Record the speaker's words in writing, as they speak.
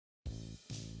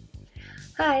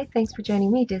Hi, thanks for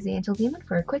joining me, DizzyAngelDemon,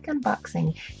 for a quick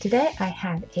unboxing. Today I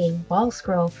have a wall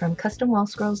scroll from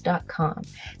CustomWallScrolls.com.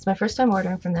 It's my first time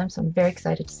ordering from them, so I'm very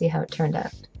excited to see how it turned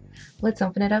out. Let's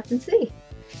open it up and see.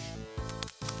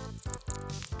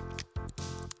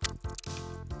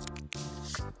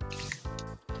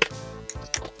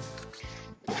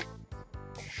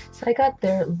 So I got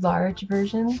their large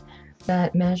version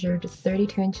that measured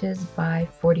 32 inches by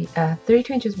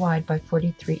 32 inches wide by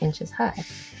 43 inches high.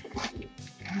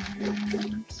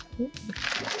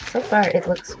 So far it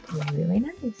looks really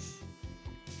nice.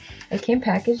 It came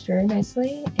packaged very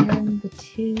nicely in the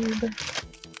tube.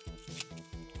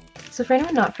 So for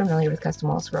anyone not familiar with custom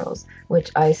wall scrolls,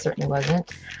 which I certainly wasn't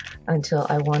until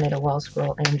I wanted a wall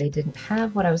scroll and they didn't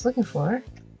have what I was looking for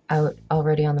out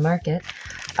already on the market,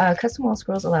 custom wall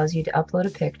scrolls allows you to upload a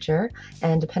picture,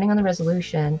 and depending on the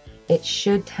resolution, it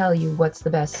should tell you what's the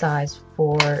best size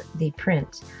for the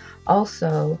print.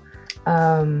 Also,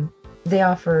 they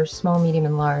offer small, medium,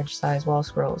 and large size wall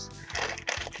scrolls.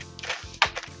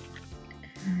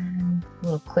 And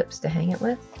little clips to hang it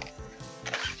with.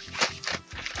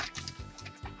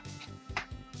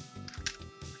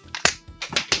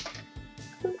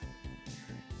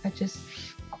 I just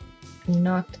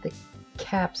knocked the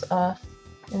caps off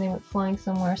and they went flying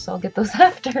somewhere, so I'll get those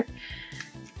after.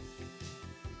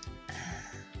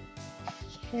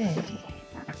 Okay.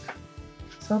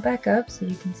 So I'll back up so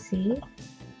you can see.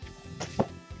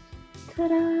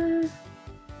 Ta-da!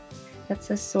 That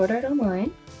says Sword Art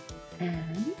Online,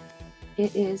 and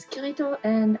it is Kirito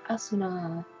and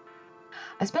Asuna.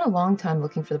 I spent a long time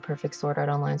looking for the perfect Sword Art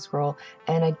Online scroll,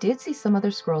 and I did see some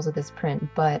other scrolls of this print,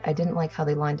 but I didn't like how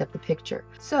they lined up the picture.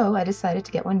 So I decided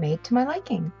to get one made to my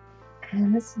liking.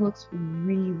 And this looks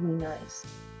really nice.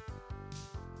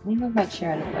 Let me move my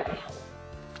chair out of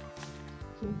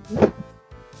the way.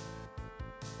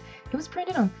 It was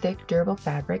printed on thick, durable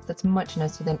fabric that's much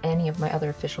nicer than any of my other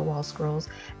official wall scrolls,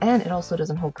 and it also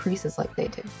doesn't hold creases like they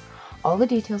do. All the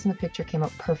details in the picture came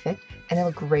out perfect, and they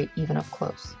look great even up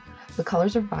close. The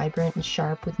colors are vibrant and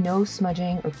sharp with no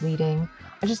smudging or bleeding.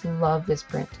 I just love this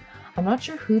print. I'm not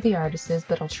sure who the artist is,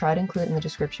 but I'll try to include it in the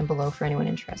description below for anyone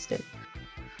interested.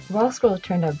 The wall scroll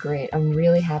turned out great. I'm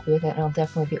really happy with it, and I'll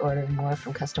definitely be ordering more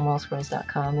from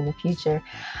CustomWallScrolls.com in the future.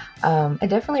 I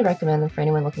definitely recommend them for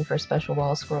anyone looking for a special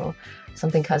wall scroll,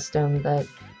 something custom that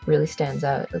really stands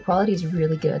out. The quality is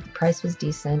really good, the price was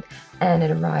decent, and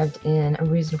it arrived in a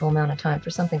reasonable amount of time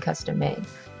for something custom made.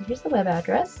 Here's the web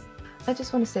address. I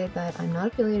just want to say that I'm not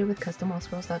affiliated with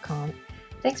CustomWallScrolls.com.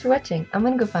 Thanks for watching. I'm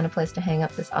gonna go find a place to hang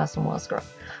up this awesome wall scroll.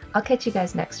 I'll catch you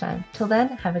guys next time. Till then,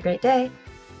 have a great day.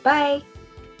 Bye!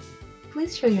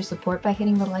 Please show your support by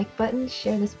hitting the like button,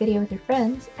 share this video with your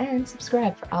friends, and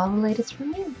subscribe for all the latest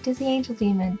from me,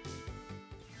 DizzyAngelDemon.